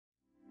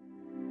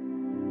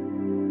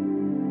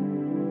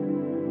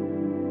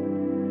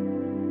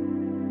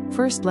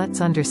First,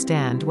 let's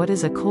understand what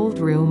is a cold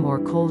room or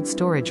cold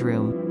storage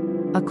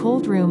room. A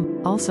cold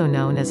room, also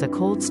known as a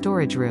cold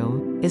storage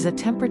room, is a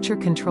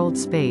temperature-controlled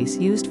space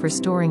used for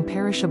storing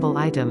perishable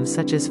items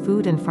such as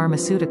food and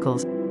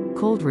pharmaceuticals.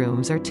 Cold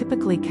rooms are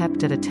typically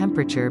kept at a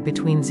temperature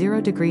between 0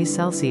 degrees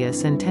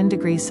Celsius and 10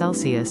 degrees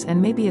Celsius and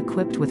may be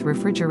equipped with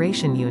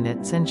refrigeration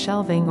units and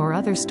shelving or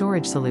other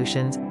storage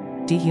solutions.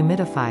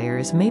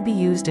 Dehumidifiers may be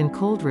used in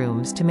cold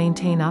rooms to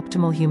maintain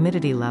optimal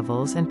humidity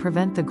levels and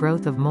prevent the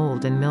growth of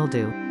mold and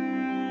mildew.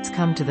 Let's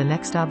come to the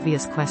next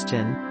obvious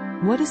question.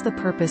 What is the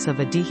purpose of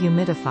a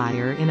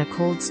dehumidifier in a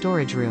cold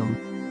storage room?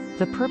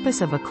 The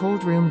purpose of a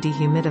cold room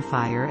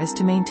dehumidifier is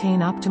to maintain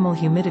optimal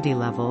humidity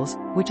levels,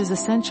 which is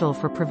essential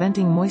for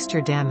preventing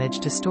moisture damage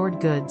to stored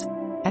goods.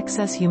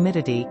 Excess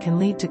humidity can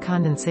lead to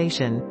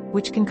condensation,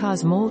 which can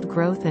cause mold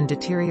growth and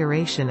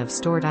deterioration of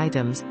stored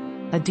items.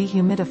 A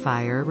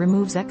dehumidifier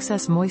removes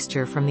excess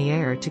moisture from the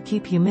air to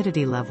keep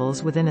humidity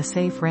levels within a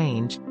safe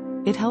range.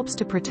 It helps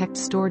to protect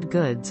stored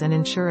goods and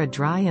ensure a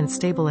dry and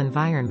stable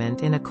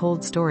environment in a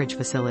cold storage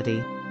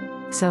facility.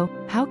 So,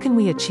 how can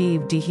we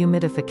achieve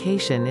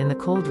dehumidification in the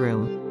cold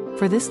room?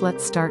 For this,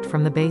 let's start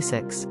from the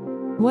basics.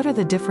 What are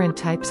the different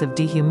types of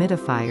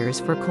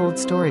dehumidifiers for cold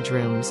storage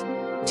rooms?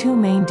 Two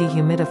main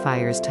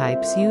dehumidifiers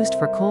types used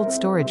for cold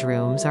storage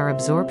rooms are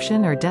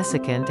absorption or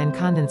desiccant and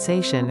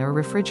condensation or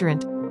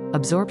refrigerant.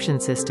 Absorption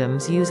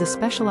systems use a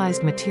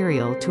specialized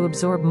material to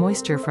absorb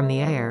moisture from the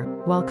air,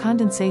 while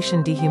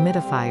condensation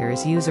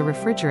dehumidifiers use a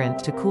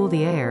refrigerant to cool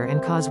the air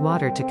and cause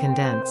water to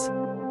condense.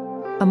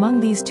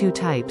 Among these two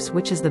types,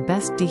 which is the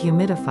best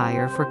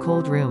dehumidifier for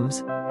cold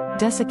rooms?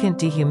 Desiccant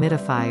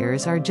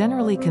dehumidifiers are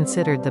generally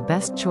considered the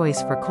best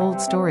choice for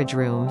cold storage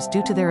rooms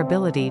due to their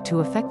ability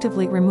to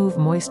effectively remove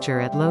moisture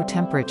at low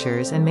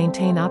temperatures and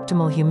maintain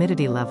optimal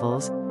humidity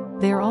levels.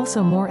 They are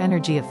also more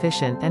energy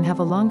efficient and have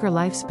a longer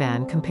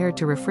lifespan compared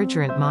to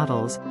refrigerant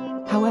models.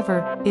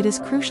 However, it is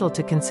crucial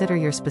to consider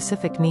your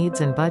specific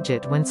needs and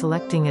budget when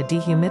selecting a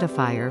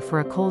dehumidifier for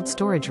a cold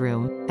storage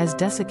room, as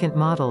desiccant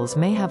models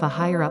may have a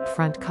higher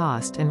upfront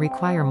cost and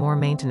require more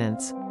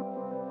maintenance.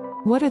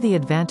 What are the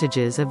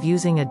advantages of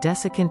using a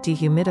desiccant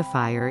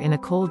dehumidifier in a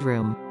cold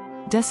room?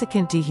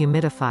 Desiccant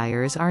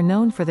dehumidifiers are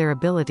known for their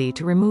ability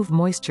to remove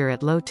moisture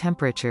at low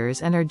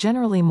temperatures and are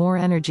generally more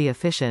energy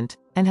efficient,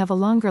 and have a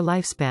longer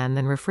lifespan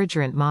than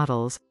refrigerant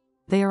models.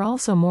 They are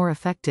also more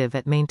effective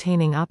at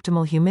maintaining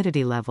optimal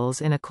humidity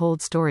levels in a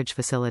cold storage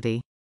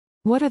facility.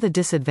 What are the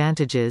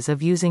disadvantages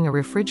of using a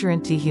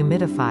refrigerant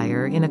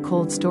dehumidifier in a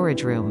cold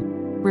storage room?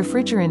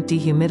 Refrigerant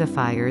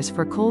dehumidifiers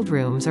for cold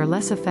rooms are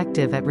less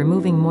effective at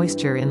removing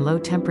moisture in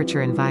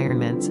low-temperature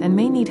environments and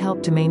may need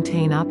help to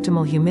maintain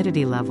optimal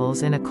humidity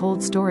levels in a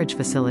cold storage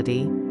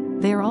facility.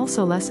 They are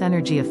also less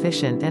energy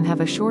efficient and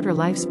have a shorter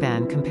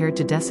lifespan compared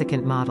to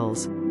desiccant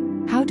models.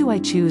 How do I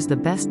choose the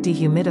best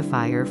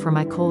dehumidifier for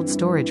my cold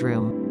storage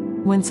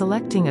room? When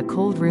selecting a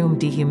cold room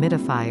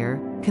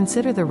dehumidifier,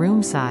 consider the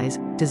room size,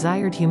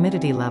 desired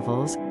humidity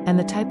levels, and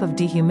the type of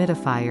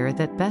dehumidifier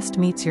that best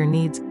meets your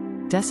needs.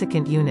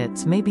 Desiccant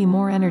units may be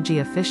more energy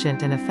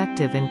efficient and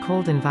effective in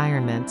cold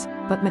environments,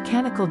 but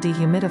mechanical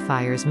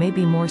dehumidifiers may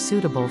be more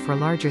suitable for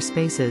larger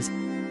spaces.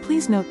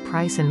 Please note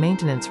price and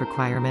maintenance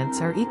requirements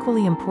are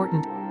equally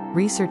important.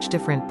 Research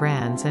different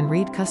brands and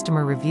read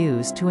customer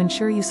reviews to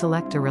ensure you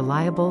select a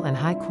reliable and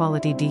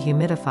high-quality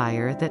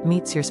dehumidifier that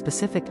meets your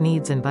specific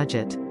needs and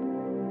budget.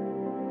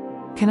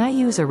 Can I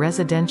use a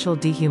residential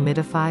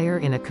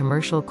dehumidifier in a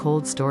commercial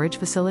cold storage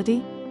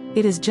facility?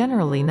 It is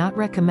generally not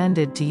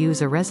recommended to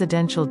use a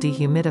residential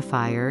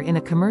dehumidifier in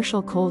a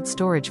commercial cold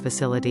storage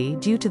facility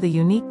due to the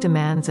unique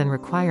demands and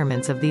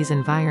requirements of these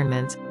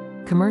environments.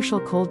 Commercial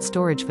cold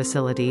storage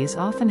facilities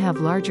often have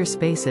larger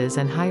spaces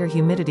and higher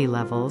humidity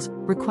levels,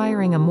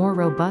 requiring a more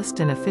robust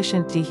and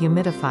efficient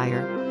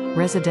dehumidifier.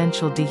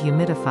 Residential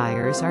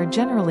dehumidifiers are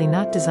generally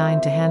not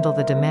designed to handle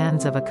the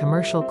demands of a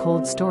commercial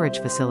cold storage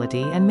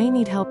facility and may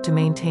need help to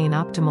maintain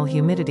optimal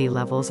humidity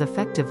levels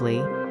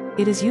effectively.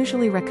 It is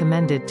usually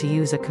recommended to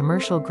use a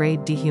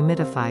commercial-grade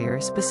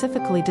dehumidifier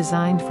specifically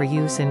designed for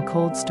use in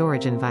cold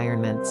storage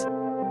environments.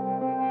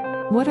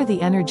 What are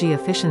the energy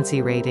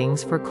efficiency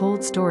ratings for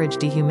cold storage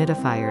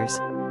dehumidifiers?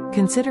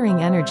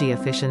 Considering energy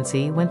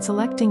efficiency when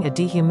selecting a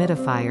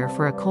dehumidifier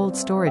for a cold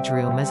storage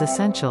room is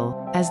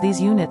essential, as these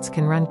units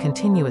can run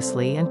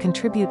continuously and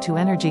contribute to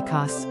energy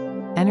costs.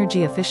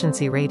 Energy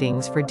efficiency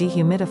ratings for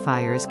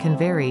dehumidifiers can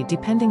vary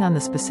depending on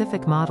the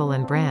specific model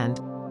and brand.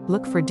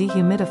 Look for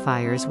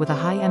dehumidifiers with a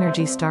high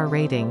Energy Star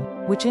rating,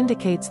 which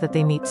indicates that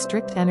they meet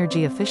strict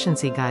energy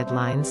efficiency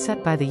guidelines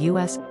set by the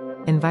U.S.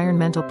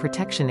 Environmental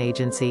Protection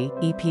Agency,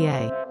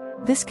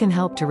 EPA. This can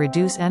help to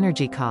reduce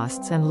energy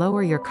costs and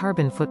lower your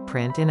carbon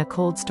footprint in a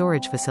cold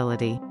storage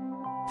facility.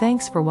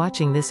 Thanks for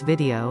watching this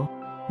video.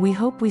 We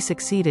hope we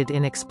succeeded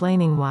in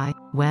explaining why,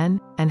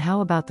 when, and how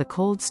about the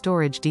cold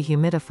storage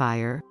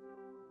dehumidifier.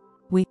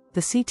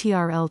 The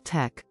CTRL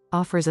Tech,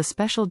 offers a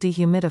special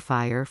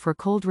dehumidifier for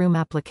cold room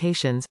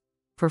applications.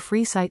 For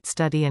free site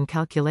study and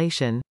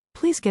calculation,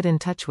 please get in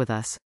touch with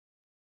us.